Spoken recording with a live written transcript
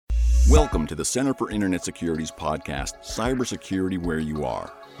Welcome to the Center for Internet Security's podcast, Cybersecurity Where You Are.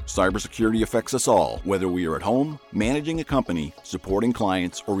 Cybersecurity affects us all, whether we are at home, managing a company, supporting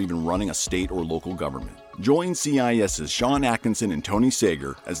clients, or even running a state or local government. Join CIS's Sean Atkinson and Tony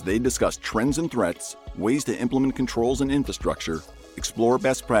Sager as they discuss trends and threats, ways to implement controls and infrastructure, explore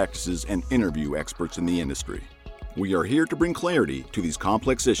best practices, and interview experts in the industry. We are here to bring clarity to these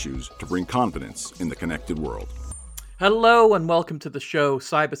complex issues to bring confidence in the connected world. Hello and welcome to the show,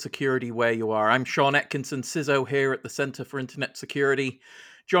 Cybersecurity Where You Are. I'm Sean Atkinson, CISO here at the Center for Internet Security,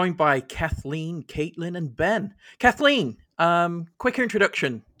 joined by Kathleen, Caitlin, and Ben. Kathleen, quick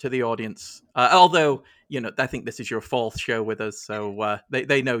introduction to the audience. Although, I think this is your fourth show with us, so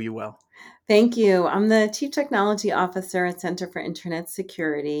they know you well. Thank you. I'm the Chief Technology Officer at Center for Internet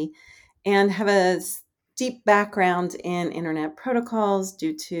Security and have a deep background in Internet protocols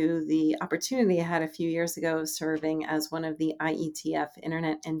due to the opportunity I had a few years ago serving as one of the IETF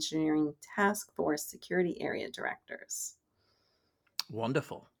Internet Engineering Task Force Security Area Directors.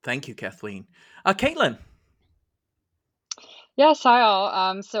 Wonderful. Thank you, Kathleen. Caitlin. Yes, hi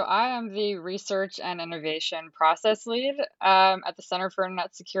all. So I am the Research and Innovation Process Lead at the Center for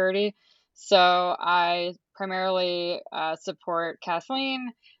Internet Security. So I primarily support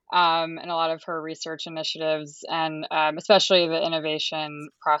Kathleen and a lot of her research initiatives and especially the innovation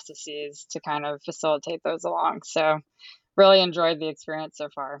processes to kind of facilitate those along. So really enjoyed the experience so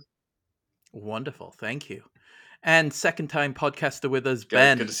far. Wonderful. Thank you. And second-time podcaster with us,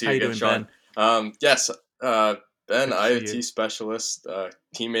 Ben. Good to see you again, doing, Sean. Ben? Yes, Ben, IoT specialist,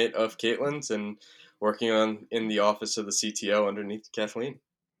 teammate of Caitlin's, and working in the office of the CTO underneath Kathleen.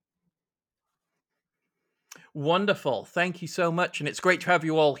 Wonderful. Thank you so much. And it's great to have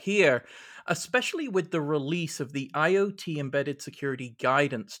you all here, especially with the release of the IoT Embedded Security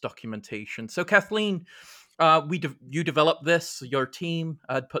Guidance documentation. So, Kathleen, you developed this, your team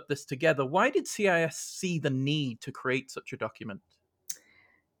had put this together. Why did CIS see the need to create such a document?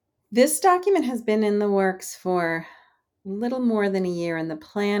 This document has been in the works for a little more than a year, and the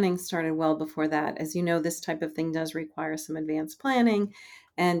planning started well before that. As you know, this type of thing does require some advanced planning,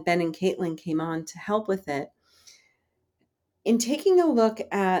 and Ben and Caitlin came on to help with it. In taking a look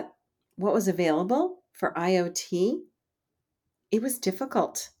at what was available for IoT, it was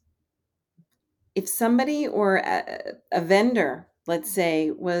difficult. If somebody or a vendor, let's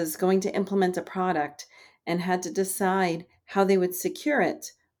say, was going to implement a product and had to decide how they would secure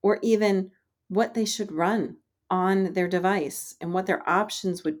it, or even what they should run on their device and what their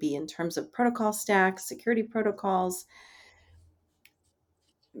options would be in terms of protocol stacks, security protocols,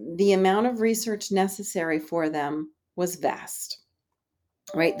 the amount of research necessary for them was vast,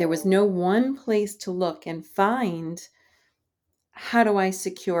 right? There was no one place to look and find, how do I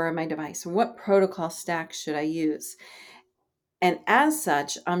secure my device? What protocol stack should I use? And as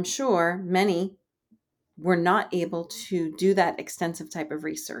such, I'm sure many were not able to do that extensive type of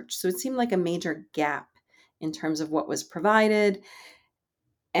research. So it seemed like a major gap in terms of what was provided.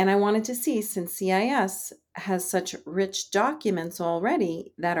 And I wanted to see, since CIS has such rich documents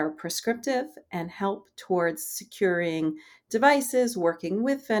already that are prescriptive and help towards securing devices, working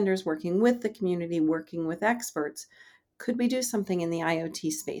with vendors, working with the community, working with experts, could we do something in the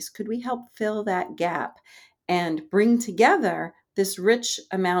IoT space? Could we help fill that gap and bring together this rich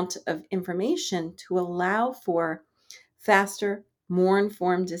amount of information to allow for faster, more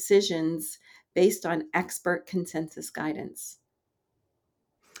informed decisions based on expert consensus guidance?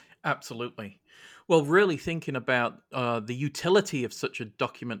 Absolutely. Well, really thinking about the utility of such a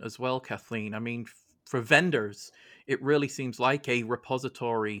document as well, Kathleen. I mean, for vendors, it really seems like a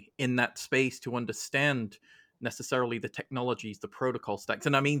repository in that space to understand necessarily the technologies, the protocol stacks.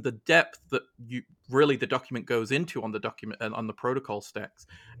 And I mean, the depth that the document goes into on the document and on the protocol stacks,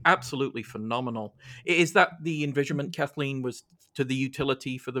 absolutely phenomenal. Is that the envisionment, Kathleen, was to the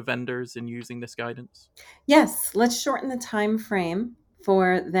utility for the vendors in using this guidance? Yes, let's shorten the time frame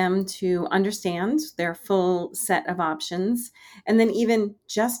for them to understand their full set of options, and then even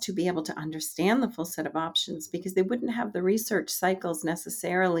just to be able to understand the full set of options, because they wouldn't have the research cycles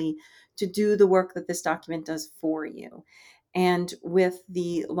necessarily to do the work that this document does for you. And with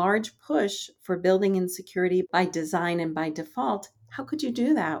the large push for building in security by design and by default, how could you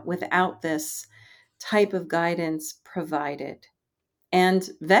do that without this type of guidance provided and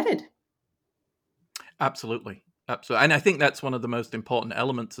vetted? Absolutely. Absolutely. And I think that's one of the most important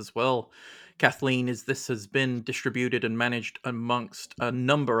elements as well, Kathleen, is this has been distributed and managed amongst a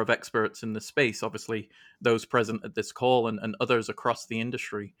number of experts in the space, obviously those present at this call and others across the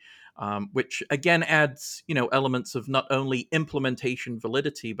industry, which again adds, elements of not only implementation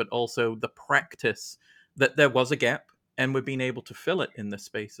validity, but also the practice that there was a gap. and we've been able to fill it in this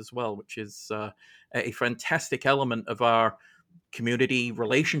space as well, which is a fantastic element of our community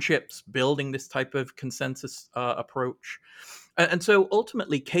relationships, building this type of consensus approach. And so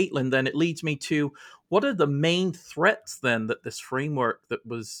ultimately, Caitlin, then it leads me to, what are the main threats then that this framework that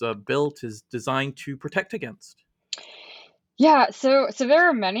was built is designed to protect against? Yeah, so there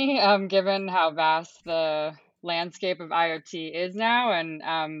are many, given how vast the landscape of IoT is now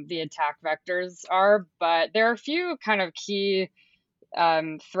and the attack vectors are. But there are a few kind of key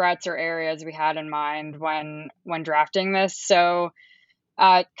threats or areas we had in mind when drafting this. So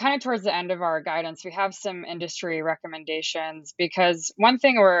kind of towards the end of our guidance, we have some industry recommendations because one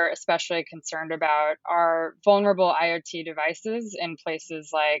thing we're especially concerned about are vulnerable IoT devices in places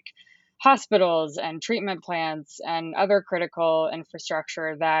like hospitals and treatment plants and other critical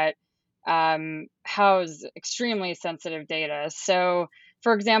infrastructure that house extremely sensitive data. So,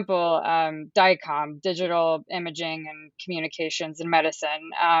 for example, DICOM, digital imaging and communications in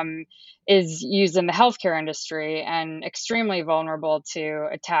medicine, is used in the healthcare industry and extremely vulnerable to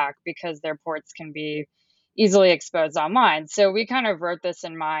attack because their ports can be easily exposed online. So we kind of wrote this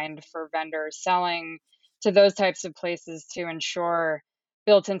in mind for vendors selling to those types of places to ensure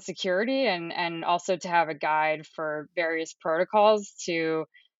built-in security and also to have a guide for various protocols to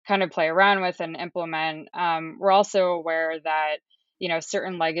kind of play around with and implement. We're also aware that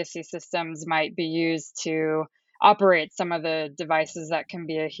certain legacy systems might be used to operate some of the devices that can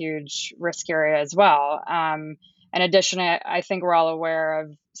be a huge risk area as well. In addition, I think we're all aware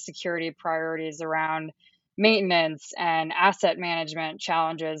of security priorities around maintenance and asset management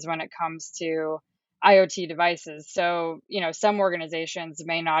challenges when it comes to IoT devices. So, some organizations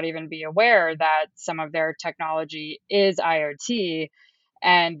may not even be aware that some of their technology is IoT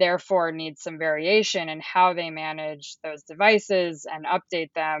and therefore need some variation in how they manage those devices and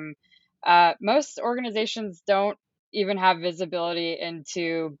update them. Most organizations don't even have visibility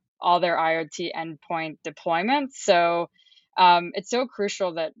into all their IoT endpoint deployments. So it's so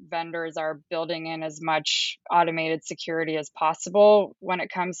crucial that vendors are building in as much automated security as possible when it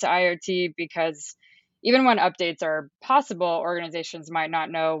comes to IoT, because even when updates are possible, organizations might not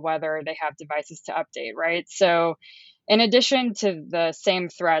know whether they have devices to update, right? So in addition to the same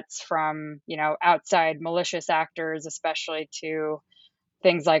threats from, outside malicious actors, especially to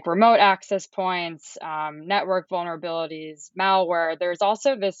things like remote access points, network vulnerabilities, malware, there's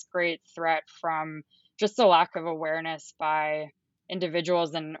also this great threat from just a lack of awareness by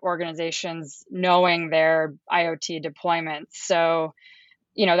individuals and organizations knowing their IoT deployments. So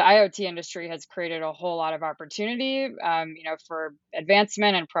the IoT industry has created a whole lot of opportunity, for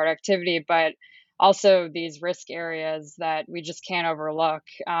advancement and productivity, but also these risk areas that we just can't overlook.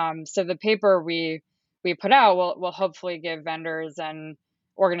 So the paper we put out will hopefully give vendors and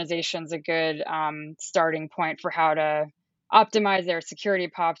organizations a good starting point for how to optimize their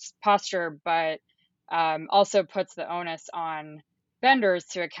security posture, but also puts the onus on vendors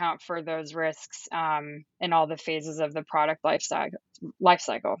to account for those risks in all the phases of the product life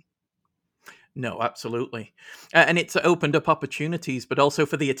cycle. No, absolutely. And it's opened up opportunities, but also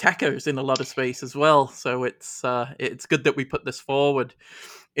for the attackers in a lot of space as well. So it's good that we put this forward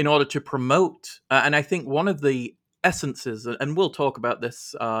in order to promote. And I think one of the essences, and we'll talk about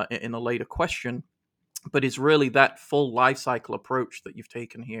this in a later question, but is really that full life cycle approach that you've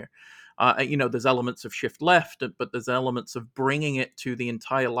taken here. There's elements of shift left, but there's elements of bringing it to the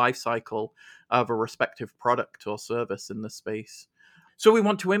entire life cycle of a respective product or service in this space. So we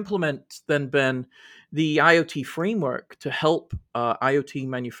want to implement then, Ben, the IoT framework to help IoT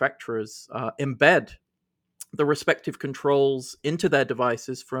manufacturers embed the respective controls into their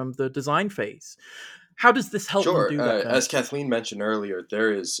devices from the design phase. How does this help them Sure. do that, Ben? As Kathleen mentioned earlier,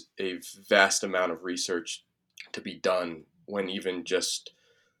 there is a vast amount of research to be done when even just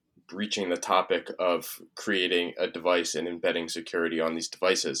breaching the topic of creating a device and embedding security on these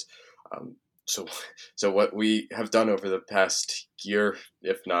devices. Um, so, so what we have done over the past year,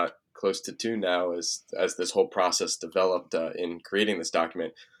 if not close to two now, as this whole process developed in creating this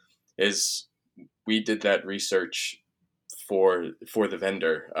document, is we did that research for the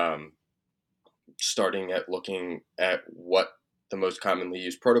vendor, starting at looking at what the most commonly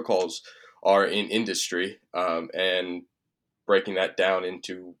used protocols are in industry, and breaking that down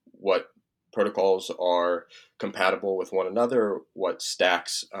into what protocols are compatible with one another, what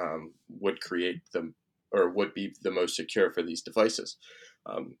stacks would create them or would be the most secure for these devices.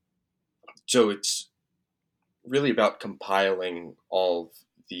 Um, so it's really about compiling all of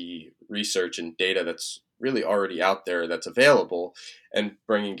the research and data that's really already out there that's available and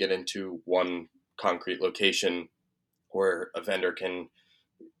bringing it into one concrete location where a vendor can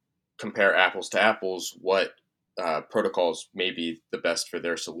compare apples to apples what protocols may be the best for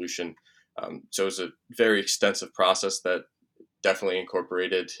their solution. So it was a very extensive process that definitely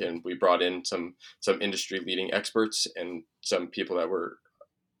incorporated, and we brought in some industry leading experts and some people that were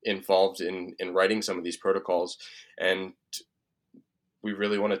involved in writing some of these protocols, and we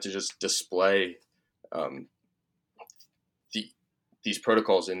really wanted to just display um, the these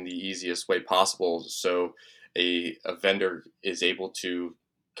protocols in the easiest way possible, so a vendor is able to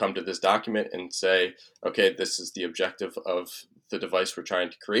come to this document and say, okay, this is the objective of the device we're trying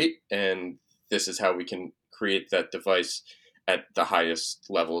to create, and this is how we can create that device at the highest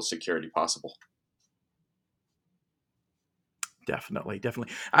level of security possible. Definitely,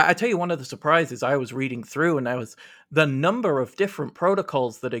 definitely. I tell you, one of the surprises I was reading through, and I was the number of different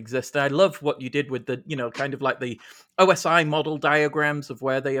protocols that exist. And I love what you did with the, kind of like the OSI model diagrams of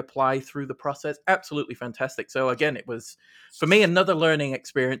where they apply through the process. Absolutely fantastic. So again, it was for me another learning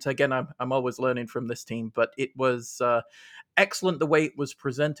experience. Again, I'm always learning from this team, but it was excellent the way it was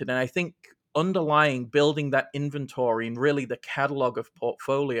presented, and I think underlying building that inventory and really the catalog of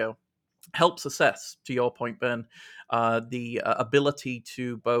portfolio helps assess, to your point, Ben, the ability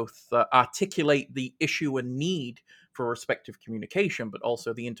to both articulate the issue and need for respective communication, but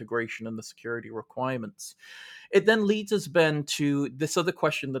also the integration and the security requirements. It then leads us, Ben, to this other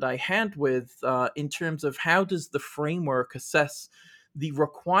question that I had with in terms of how does the framework assess the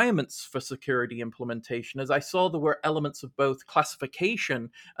requirements for security implementation? As I saw, there were elements of both classification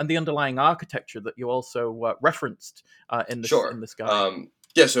and the underlying architecture that you also referenced in Sure. this guide.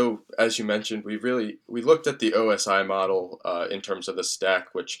 Yeah. So as you mentioned, we looked at the OSI model in terms of the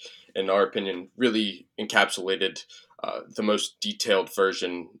stack, which, in our opinion, really encapsulated the most detailed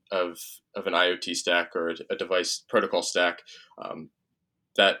version of an IoT stack or a device protocol stack um,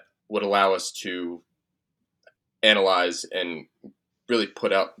 that would allow us to analyze and really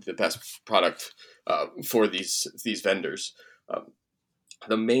put out the best product for these vendors. Um,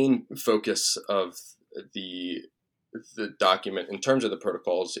 the main focus of the the document in terms of the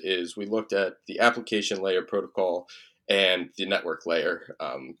protocols is we looked at the application layer protocol and the network layer,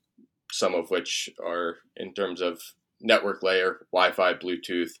 some of which are in terms of network layer, Wi-Fi,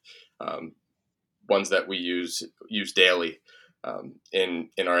 Bluetooth, um, ones that we use daily in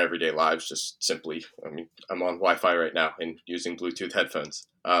our everyday lives. Just simply, I mean, I'm on Wi-Fi right now and using Bluetooth headphones.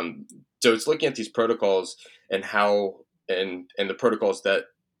 So it's looking at these protocols and how and the protocols that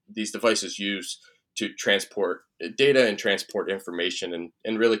these devices use to transport data and transport information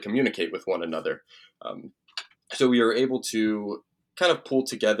and really communicate with one another. Um, so we are able to kind of pull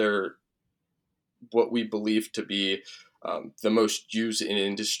together what we believe to be the most used in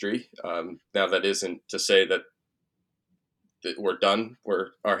industry. Now, that isn't to say that we're done,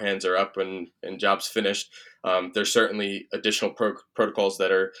 our hands are up and job's finished. There's certainly additional protocols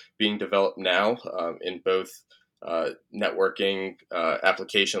that are being developed now in both networking,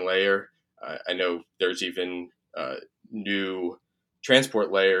 application layer. I know there's even new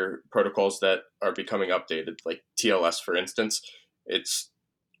transport layer protocols that are becoming updated, like TLS, for instance. It's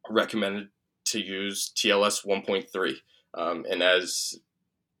recommended to use TLS 1.3. And as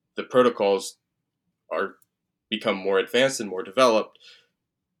the protocols are become more advanced and more developed,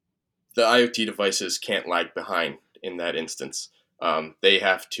 the IoT devices can't lag behind in that instance. They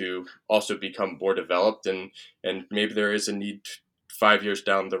have to also become more developed, and maybe there is a need 5 years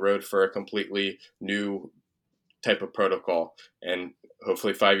down the road for a completely new type of protocol, and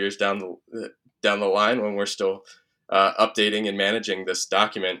hopefully 5 years down the line, when we're still updating and managing this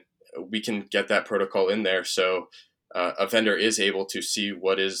document, we can get that protocol in there, so a vendor is able to see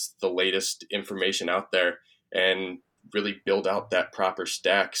what is the latest information out there and really build out that proper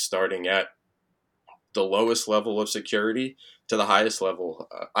stack, starting at the lowest level of security to the highest level.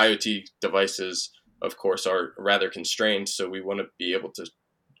 IoT devices, of course, are rather constrained, so we want to be able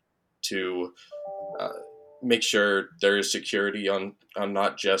to uh, make sure there is security on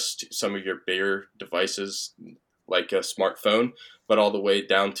not just some of your bigger devices like a smartphone, but all the way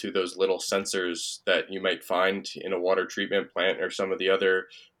down to those little sensors that you might find in a water treatment plant or some of the other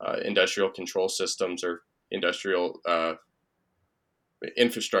industrial control systems or industrial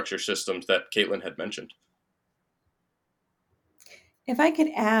infrastructure systems that Caitlin had mentioned. If I could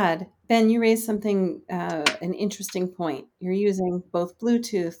add, Ben, you raised something, an interesting point. You're using both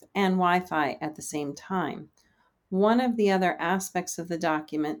Bluetooth and Wi-Fi at the same time. One of the other aspects of the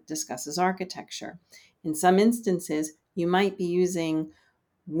document discusses architecture. In some instances, you might be using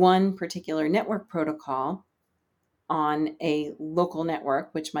one particular network protocol on a local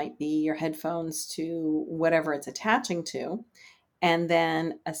network, which might be your headphones to whatever it's attaching to, and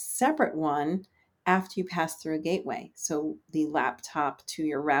then a separate one after you pass through a gateway. So the laptop to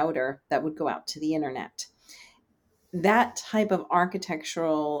your router that would go out to the internet. that type of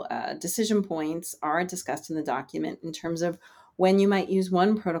architectural decision points are discussed in the document in terms of when you might use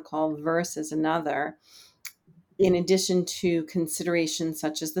one protocol versus another, in addition to considerations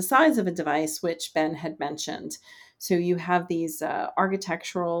such as the size of a device, which Ben had mentioned. So you have these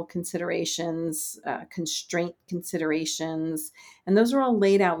architectural considerations, constraint considerations, and those are all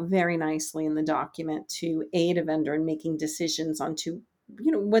laid out very nicely in the document to aid a vendor in making decisions onto,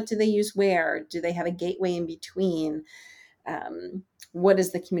 what do they use where? Do they have a gateway in between? What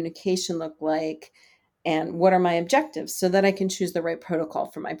does the communication look like? And what are my objectives so that I can choose the right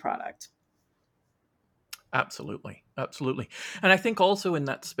protocol for my product? Absolutely. Absolutely. And I think also in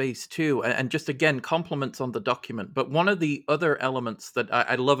that space too, and just again, compliments on the document, but one of the other elements that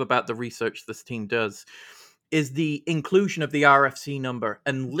I love about the research this team does is the inclusion of the RFC number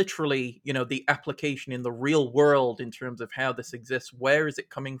and literally, the application in the real world in terms of how this exists. Where is it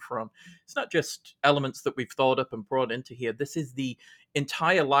coming from? It's not just elements that we've thought up and brought into here. This is the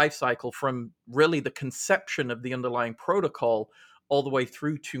entire life cycle from really the conception of the underlying protocol all the way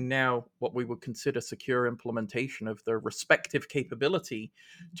through to now what we would consider secure implementation of their respective capability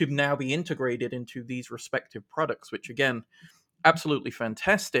to now be integrated into these respective products, which again, absolutely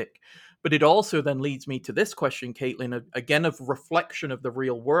fantastic. But it also then leads me to this question, Caitlin, again, of reflection of the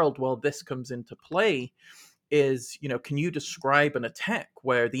real world while this comes into play is, can you describe an attack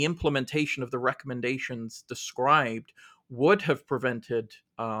where the implementation of the recommendations described would have prevented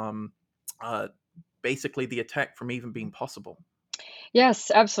uh, basically the attack from even being possible?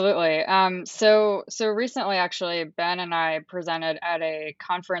 Yes, absolutely. So recently, actually, Ben and I presented at a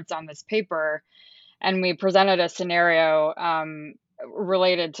conference on this paper, and we presented a scenario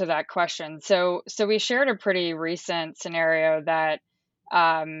related to that question. So we shared a pretty recent scenario that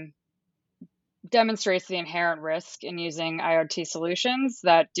um, demonstrates the inherent risk in using IoT solutions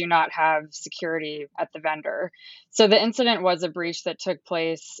that do not have security at the vendor. So the incident was a breach that took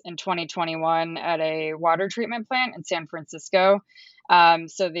place in 2021 at a water treatment plant in San Francisco.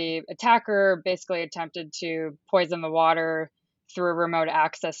 So the attacker basically attempted to poison the water through a remote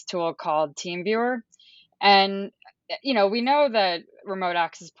access tool called TeamViewer. And we know that remote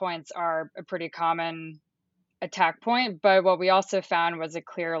access points are a pretty common attack point, but what we also found was a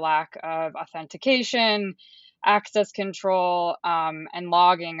clear lack of authentication, access control, and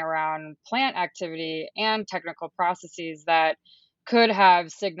logging around plant activity and technical processes that could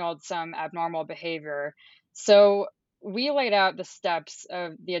have signaled some abnormal behavior. So we laid out the steps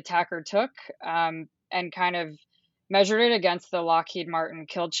of the attacker took, and kind of measured it against the Lockheed Martin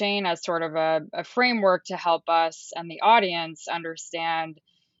kill chain as sort of a framework to help us and the audience understand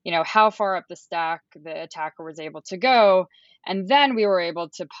how far up the stack the attacker was able to go. And then we were able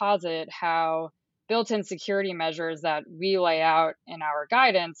to posit how built-in security measures that we lay out in our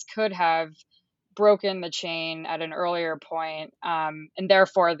guidance could have broken the chain at an earlier point, and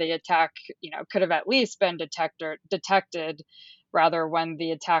therefore the attack, could have at least been detected rather when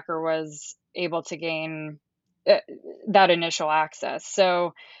the attacker was able to gain uh, that initial access.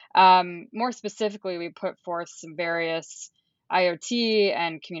 So, more specifically, we put forth some various IoT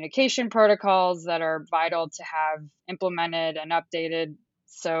and communication protocols that are vital to have implemented and updated.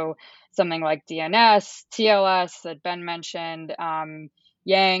 So, something like DNS, TLS that Ben mentioned,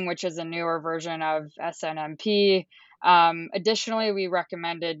 Yang, which is a newer version of SNMP. Additionally, we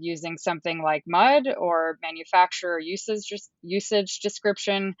recommended using something like MUD or manufacturer usage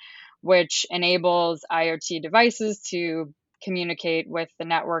description, which enables IoT devices to communicate with the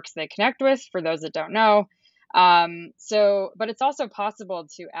networks they connect with, for those that don't know. But it's also possible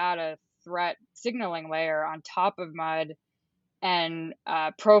to add a threat signaling layer on top of MUD and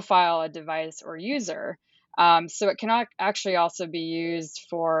profile a device or user. So it can actually also be used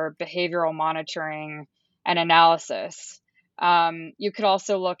for behavioral monitoring and analysis. You could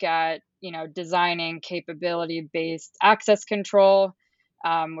also look at, designing capability-based access control,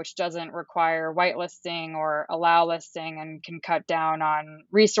 which doesn't require whitelisting or allow listing and can cut down on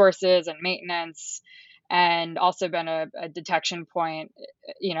resources and maintenance, and also been a detection point,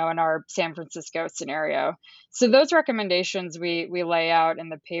 in our San Francisco scenario. So those recommendations we lay out in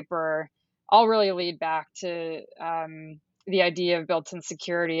the paper all really lead back to the idea of built-in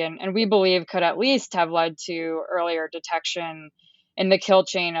security, and we believe could at least have led to earlier detection in the kill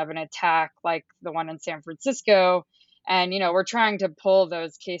chain of an attack like the one in San Francisco. And we're trying to pull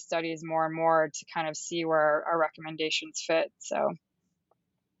those case studies more and more to kind of see where our recommendations fit. So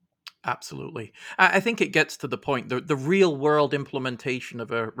Absolutely. I think it gets to the point, the real world implementation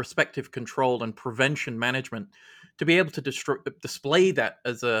of a respective control and prevention management to be able to display that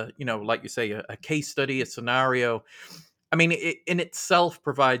as a, like you say, a case study, a scenario, I mean, it in itself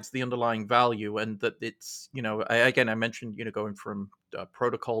provides the underlying value, and that it's, again, I mentioned, going from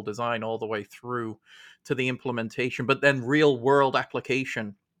protocol design all the way through to the implementation, but then real world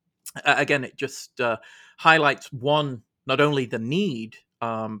application. Again, it just highlights one, not only the need,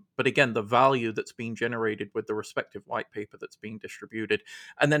 but again, the value that's being generated with the respective white paper that's being distributed.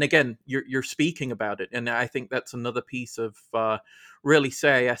 And then again, you're speaking about it. And I think that's another piece of really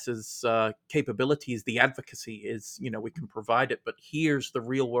CIS's capability is the advocacy is, we can provide it, but here's the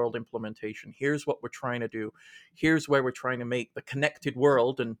real world implementation. Here's what we're trying to do. Here's where we're trying to make the connected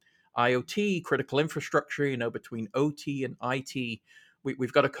world and IoT, critical infrastructure, between OT and IT.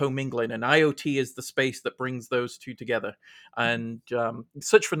 We've got a commingling, and IoT is the space that brings those two together. And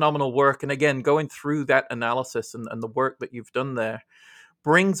such phenomenal work. And again, going through that analysis and the work that you've done there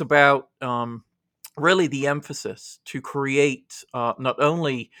brings about really the emphasis to create not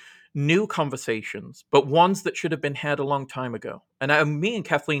only new conversations, but ones that should have been had a long time ago. And me and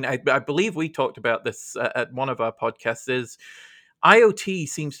Kathleen, I believe we talked about this at one of our podcasts, is IoT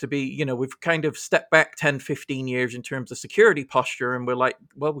seems to be, we've kind of stepped back 10, 15 years in terms of security posture. And we're like,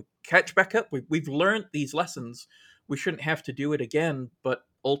 well, we catch back up. We've learned these lessons. We shouldn't have to do it again. But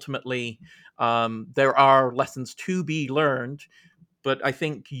ultimately, there are lessons to be learned. But I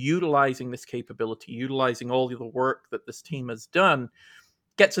think utilizing this capability, utilizing all of the work that this team has done,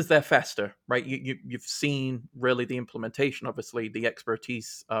 gets us there faster, right? You've seen really the implementation, obviously the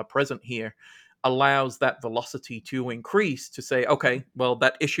expertise present here allows that velocity to increase to say, okay, well,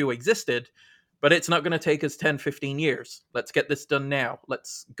 that issue existed, but it's not going to take us 10, 15 years. Let's get this done now.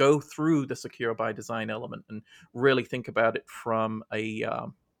 Let's go through the secure by design element and really think about it from a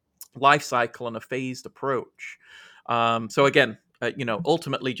life cycle and a phased approach. So again,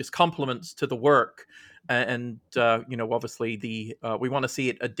 ultimately just compliments to the work, and obviously the we want to see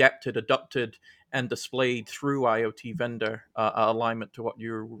it adopted, and displayed through IoT vendor alignment to what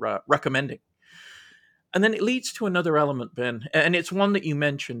you're recommending. And then it leads to another element, Ben, and it's one that you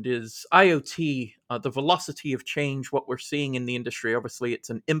mentioned is IoT, the velocity of change, what we're seeing in the industry. Obviously, it's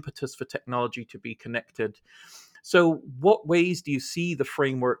an impetus for technology to be connected. So, what ways do you see the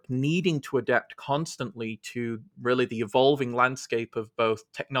framework needing to adapt constantly to really the evolving landscape of both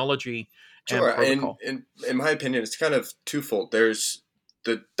technology and Sure, and protocol? in my opinion, it's kind of twofold. There's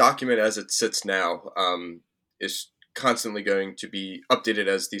the document as it sits now, is constantly going to be updated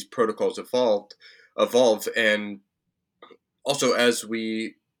as these protocols evolve, and also as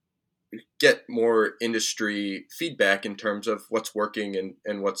we get more industry feedback in terms of what's working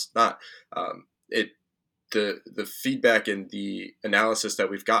and what's not. It the feedback and the analysis that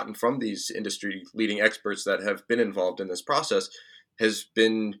we've gotten from these industry leading experts that have been involved in this process has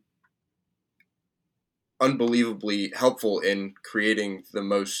been unbelievably helpful in creating the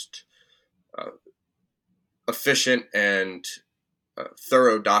most uh, efficient and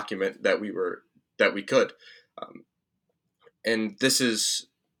thorough document that we could. Um, and this is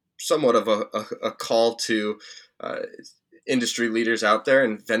somewhat of a call to uh, industry leaders out there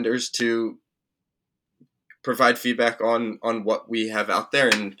and vendors to provide feedback on what we have out there,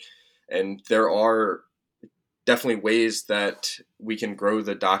 and there are definitely ways that we can grow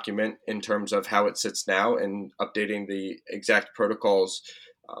the document in terms of how it sits now and updating the exact protocols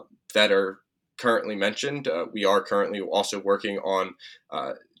that are currently mentioned. We are currently also working on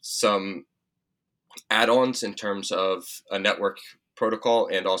some add-ons in terms of a network protocol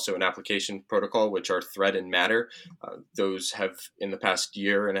and also an application protocol, which are Thread and Matter. Those have, in the past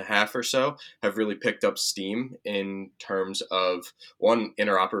year and a half or so, have really picked up steam in terms of, one,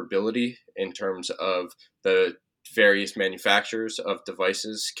 interoperability, in terms of the various manufacturers of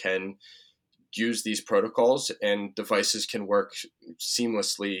devices can use these protocols and devices can work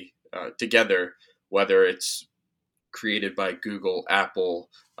seamlessly together, whether it's created by Google, Apple,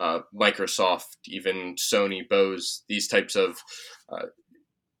 Microsoft, even Sony, Bose, these types of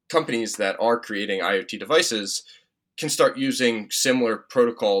companies that are creating IoT devices can start using similar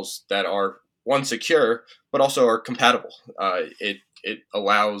protocols that are, one, secure, but also are compatible. It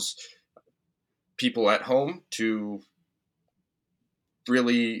allows people at home to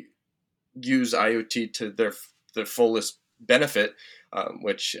really use IoT to their fullest benefit,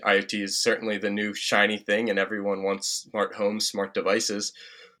 which IoT is certainly the new shiny thing, and everyone wants smart homes, smart devices.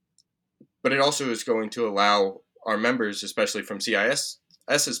 But it also is going to allow our members, especially from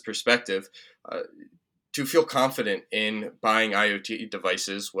CIS's perspective, to feel confident in buying IoT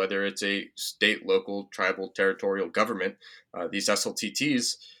devices, whether it's a state, local, tribal, territorial government. These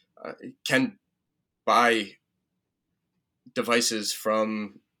SLTTs can buy devices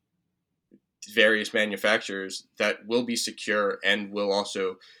from various manufacturers that will be secure and will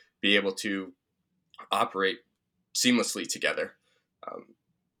also be able to operate seamlessly together.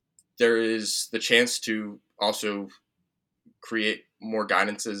 There is the chance to also create more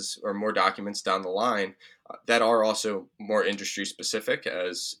guidances or more documents down the line that are also more industry specific,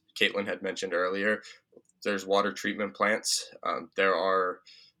 as Caitlin had mentioned earlier. There's water treatment plants. There are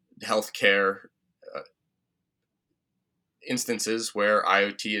healthcare instances where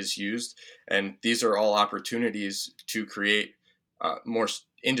IoT is used, and these are all opportunities to create more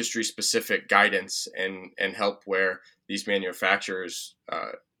industry specific guidance and help where these manufacturers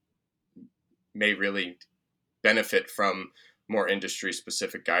may really benefit from more industry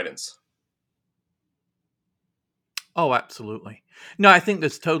specific guidance. Oh, absolutely. No, I think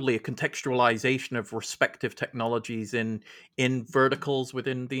there's totally a contextualization of respective technologies in verticals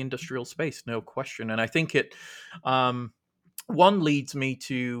within the industrial space, no question. And I think it um, one leads me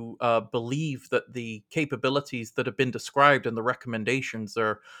to believe that the capabilities that have been described and the recommendations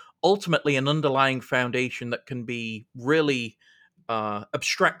are ultimately an underlying foundation that can be really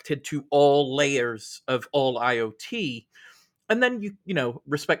abstracted to all layers of all IoT. And then you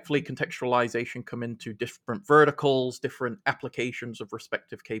respectfully contextualization come into different verticals, different applications of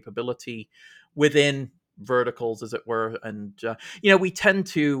respective capability within verticals, as it were. And we tend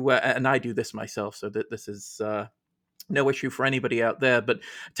to, and I do this myself, so that this is no issue for anybody out there, but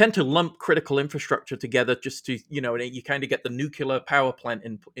tend to lump critical infrastructure together just to, you kind of get the nuclear power plant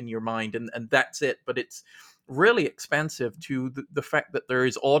in your mind, and that's it. But it's really expansive to the fact that there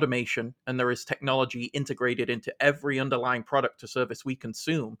is automation and there is technology integrated into every underlying product or service we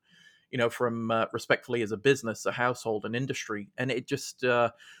consume, from respectfully as a business, a household, an industry. And it just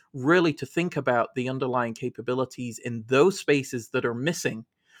really to think about the underlying capabilities in those spaces that are missing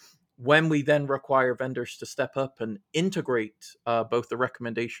when we then require vendors to step up and integrate both the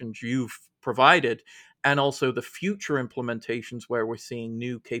recommendations you've provided and also the future implementations where we're seeing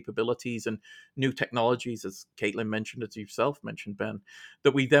new capabilities and new technologies, as Caitlin mentioned, as yourself mentioned, Ben,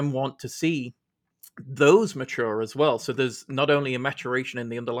 that we then want to see those mature as well. So there's not only a maturation in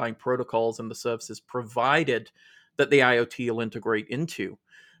the underlying protocols and the services provided that the IoT will integrate into,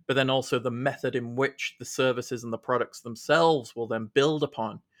 but then also the method in which the services and the products themselves will then build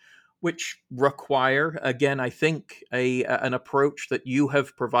upon, which require, again, I think an approach that you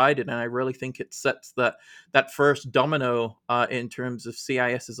have provided, and I really think it sets that first domino in terms of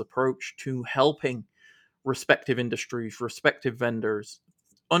CIS's approach to helping respective industries, respective vendors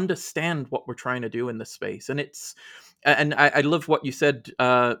understand what we're trying to do in this space. And I love what you said,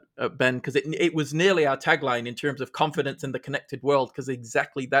 Ben, because it was nearly our tagline in terms of confidence in the connected world, because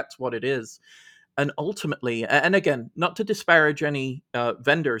exactly that's what it is. And ultimately, and again, not to disparage any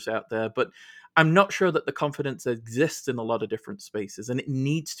vendors out there, but I'm not sure that the confidence exists in a lot of different spaces, and it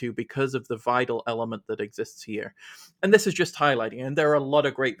needs to, because of the vital element that exists here. And this is just highlighting, and there are a lot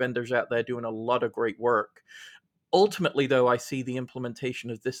of great vendors out there doing a lot of great work. Ultimately, though, I see the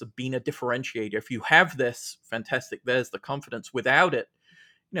implementation of this as being a differentiator. If you have this, fantastic, there's the confidence. Without it,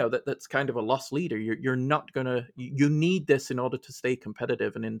 that's kind of a lost leader. You're not gonna. You need this in order to stay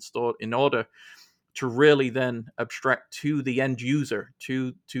competitive and in order to really then abstract to the end user,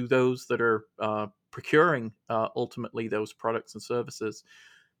 to those that are procuring ultimately those products and services.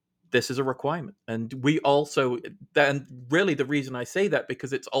 This is a requirement, and we also, then really the reason I say that,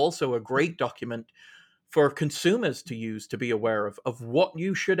 because it's also a great document for consumers to use, to be aware of what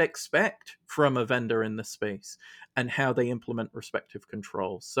you should expect from a vendor in this space and how they implement respective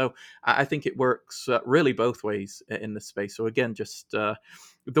controls. So I think it works really both ways in this space. So again, just the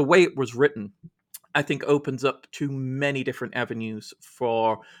way it was written, I think, opens up to many different avenues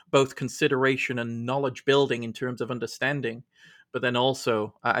for both consideration and knowledge building in terms of understanding. But then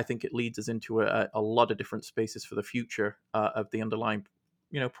also, I think it leads us into a lot of different spaces for the future of the underlying,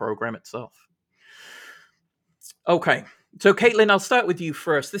 program itself. Okay. So, Caitlin, I'll start with you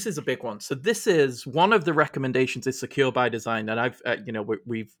first. This is a big one. So, this is one of the recommendations is secure by design, and I've,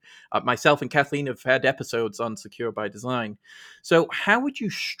 we've myself and Kathleen have had episodes on secure by design. So, how would you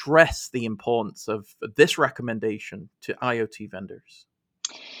stress the importance of this recommendation to IoT vendors?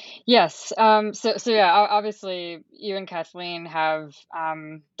 Yes. So yeah, obviously you and Kathleen have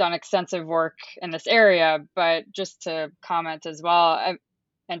done extensive work in this area, but just to comment as well,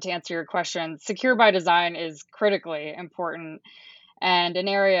 and to answer your question, secure by design is critically important and an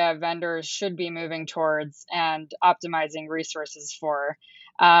area vendors should be moving towards and optimizing resources for.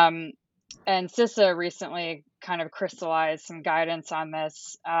 Um, and CISA recently kind of crystallized some guidance on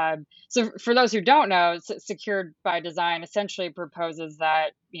this. So for those who don't know, secured by design essentially proposes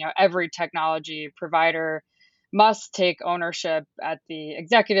that every technology provider must take ownership at the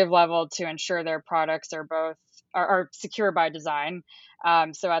executive level to ensure their products are secure by design.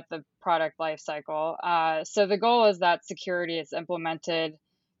 So at the product life cycle. So the goal is that security is implemented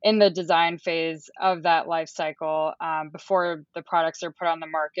in the design phase of that life cycle before the products are put on the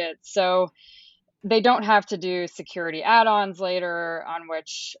market. So they don't have to do security add-ons later, on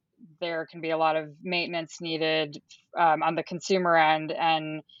which there can be a lot of maintenance needed on the consumer end,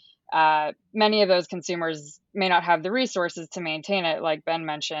 and many of those consumers may not have the resources to maintain it, like Ben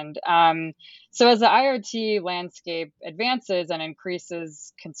mentioned. So as the IoT landscape advances and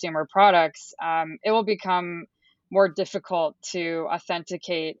increases consumer products, it will become more difficult to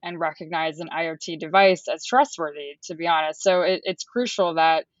authenticate and recognize an IoT device as trustworthy, to be honest. So it's crucial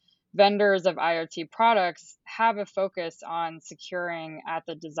that vendors of IoT products have a focus on securing at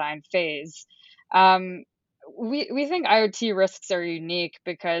the design phase. Um, we think IoT risks are unique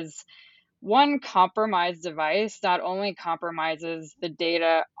because one compromised device not only compromises the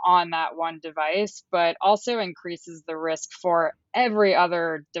data on that one device, but also increases the risk for every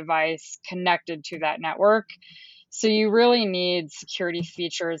other device connected to that network. So you really need security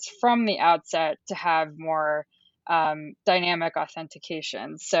features from the outset to have more dynamic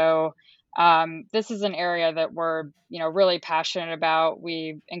authentication. So this is an area that we're, really passionate about.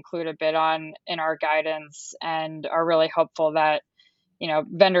 We include a bit on in our guidance and are really hopeful that,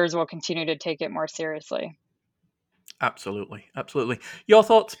 vendors will continue to take it more seriously. Absolutely, absolutely. Your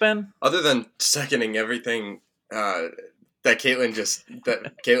thoughts, Ben? Other than seconding everything uh, that Caitlin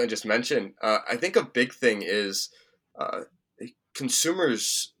just mentioned, I think a big thing is uh,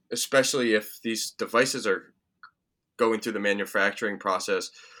 consumers, especially if these devices are going through the manufacturing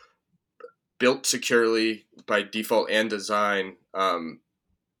process, built securely by default and design.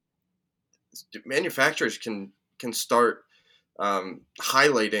 Manufacturers can start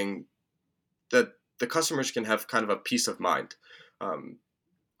highlighting that the customers can have kind of a peace of mind. Um,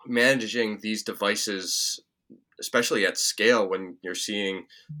 Managing these devices, especially at scale, when you're seeing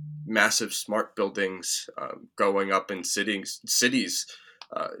massive smart buildings going up in cities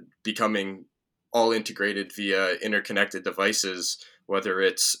becoming all integrated via interconnected devices, whether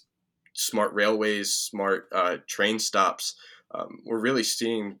it's smart railways, smart train stops. We're really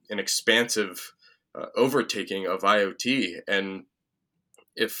seeing an expansive overtaking of IoT. And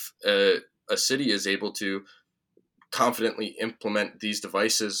if a city is able to confidently implement these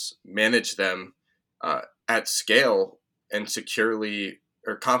devices, manage them at scale, and securely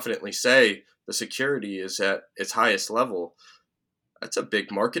or confidently say the security is at its highest level, that's a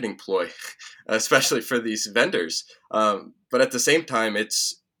big marketing ploy, especially for these vendors. But at the same time, it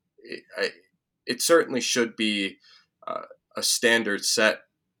certainly should be uh, a standard set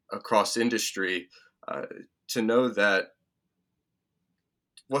across industry uh, to know that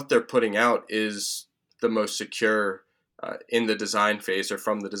what they're putting out is the most secure in the design phase or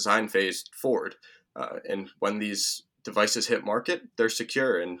from the design phase forward. And when these devices hit market, they're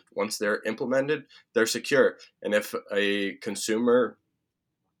secure. And once they're implemented, they're secure. And if a consumer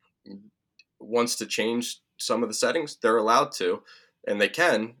wants to change some of the settings, they're allowed to, and they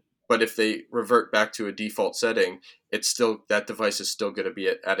can. But if they revert back to a default setting, it's still that device is still going to be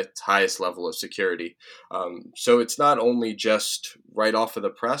at its highest level of security. So it's not only just right off of the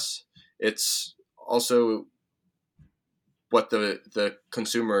press; it's also what the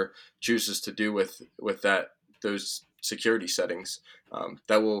consumer chooses to do with those security settings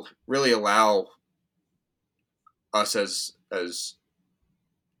that will really allow us as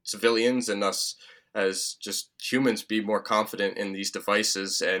civilians and us as just humans be more confident in these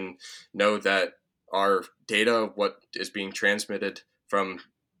devices and know that our data, what is being transmitted from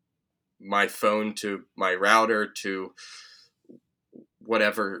my phone to my router to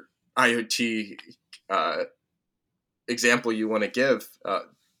whatever IoT uh, example you want to give,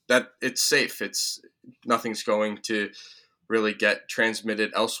 that it's safe. It's nothing's going to really get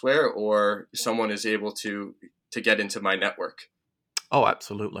transmitted elsewhere, or someone is able to get into my network. Oh,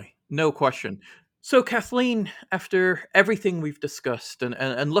 absolutely. No question. So, Kathleen, after everything we've discussed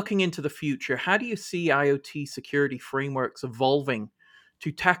and looking into the future, how do you see IoT security frameworks evolving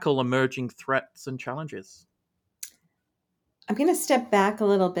to tackle emerging threats and challenges? I'm going to step back a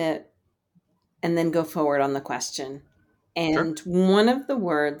little bit and then go forward on the question. Sure. And one of the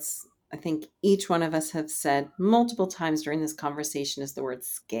words I think each one of us have said multiple times during this conversation is the word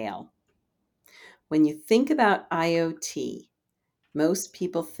scale. When you think about IoT, most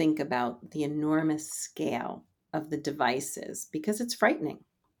people think about the enormous scale of the devices because it's frightening.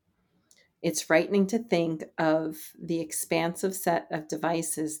 It's frightening to think of the expansive set of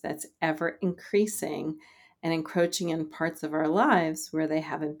devices that's ever increasing and encroaching in parts of our lives where they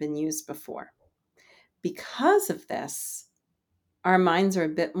haven't been used before. because of this, our minds are a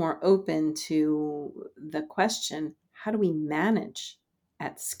bit more open to the question, how do we manage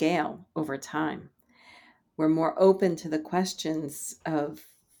at scale over time? We're more open to the questions of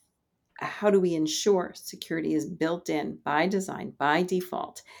how do we ensure security is built in by design, by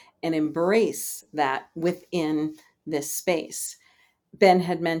default, and embrace that within this space. Ben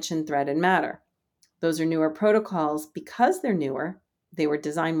had mentioned Thread and Matter. Those are newer protocols. Because they're newer, they were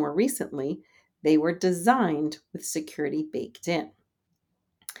designed more recently, they were designed with security baked in.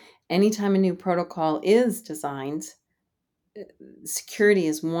 Anytime a new protocol is designed, security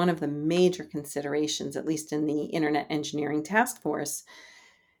is one of the major considerations, at least in the Internet Engineering Task Force.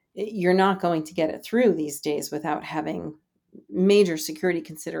 You're not going to get it through these days without having major security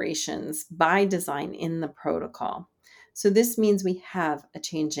considerations by design in the protocol. So this means we have a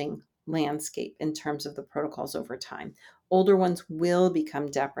changing landscape in terms of the protocols over time. Older ones will become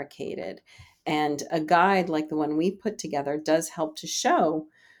deprecated, and a guide like the one we put together does help to show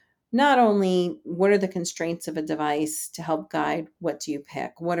not only what are the constraints of a device to help guide what do you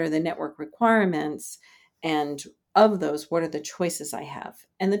pick, what are the network requirements, and of those, what are the choices I have?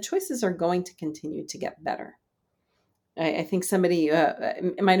 And the choices are going to continue to get better. I think somebody,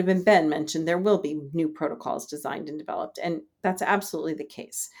 it might have been Ben, mentioned there will be new protocols designed and developed. And that's absolutely the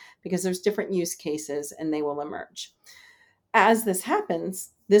case because there's different use cases and they will emerge. As this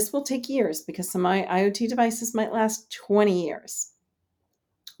happens, this will take years because some IoT devices might last 20 years.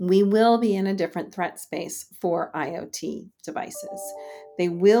 We will be in a different threat space for IoT devices. They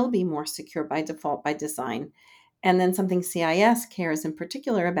will be more secure by default, by design. And then something CIS cares in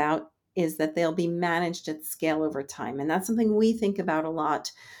particular about is that they'll be managed at scale over time. And that's something we think about a lot,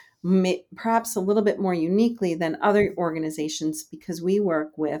 perhaps a little bit more uniquely than other organizations because we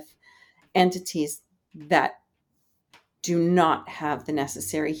work with entities that do not have the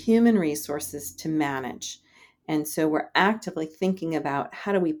necessary human resources to manage. And so we're actively thinking about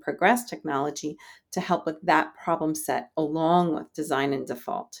how do we progress technology to help with that problem set along with design and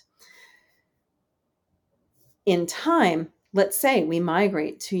default. In time, let's say we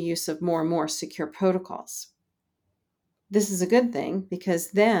migrate to use of more and more secure protocols. This is a good thing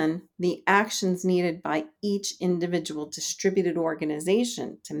because then the actions needed by each individual distributed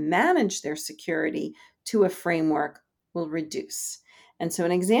organization to manage their security to a framework will reduce. And so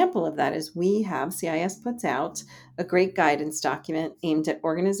an example of that is CIS puts out a great guidance document aimed at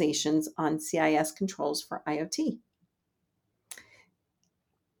organizations on CIS controls for IoT.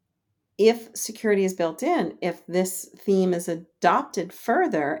 If security is built in, if this theme is adopted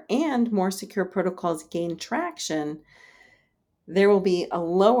further and more secure protocols gain traction, there will be a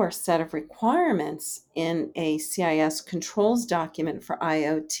lower set of requirements in a CIS controls document for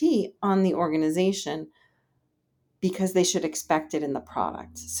IoT on the organization because they should expect it in the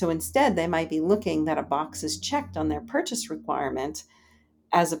product. So instead, they might be looking that a box is checked on their purchase requirement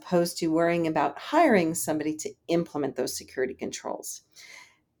as opposed to worrying about hiring somebody to implement those security controls.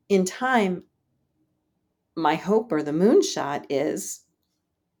 In time, my hope or the moonshot is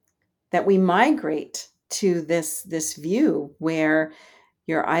that we migrate to this view where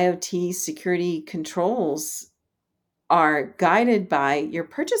your IoT security controls are guided by your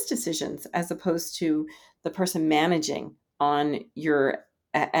purchase decisions as opposed to the person managing on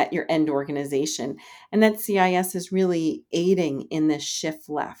at your end organization. And that CIS is really aiding in this shift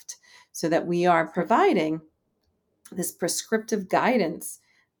left so that we are providing this prescriptive guidance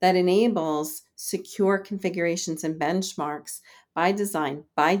that enables secure configurations and benchmarks by design,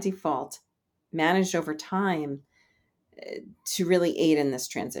 by default, managed over time to really aid in this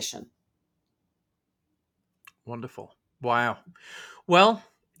transition. Wonderful. Wow. Well,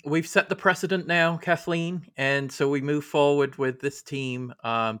 we've set the precedent now, Kathleen, and so we move forward with this team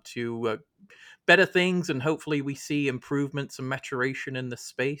to better things, and hopefully we see improvements and maturation in the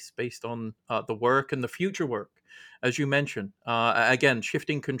space based on the work and the future work. As you mentioned, again,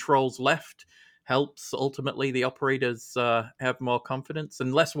 shifting controls left helps ultimately the operators have more confidence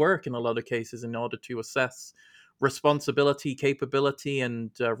and less work in a lot of cases in order to assess responsibility, capability,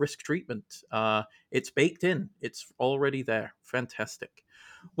 and risk treatment. It's baked in. It's already there. Fantastic.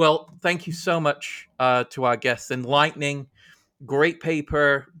 Well, thank you so much to our guests. Enlightening, great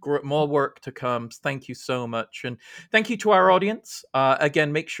paper, more work to come. Thank you so much. And thank you to our audience.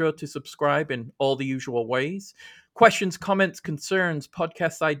 Again, make sure to subscribe in all the usual ways. Questions, comments, concerns,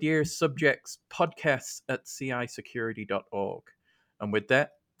 podcast ideas, subjects, podcasts@cisecurity.org. And with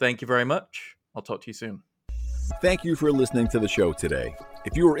that, thank you very much. I'll talk to you soon. Thank you for listening to the show today.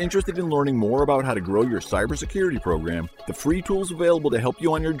 If you are interested in learning more about how to grow your cybersecurity program, the free tools available to help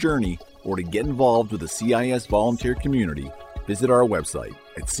you on your journey, or to get involved with the CIS volunteer community, visit our website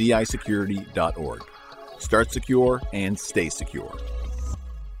at cisecurity.org. Start secure and stay secure.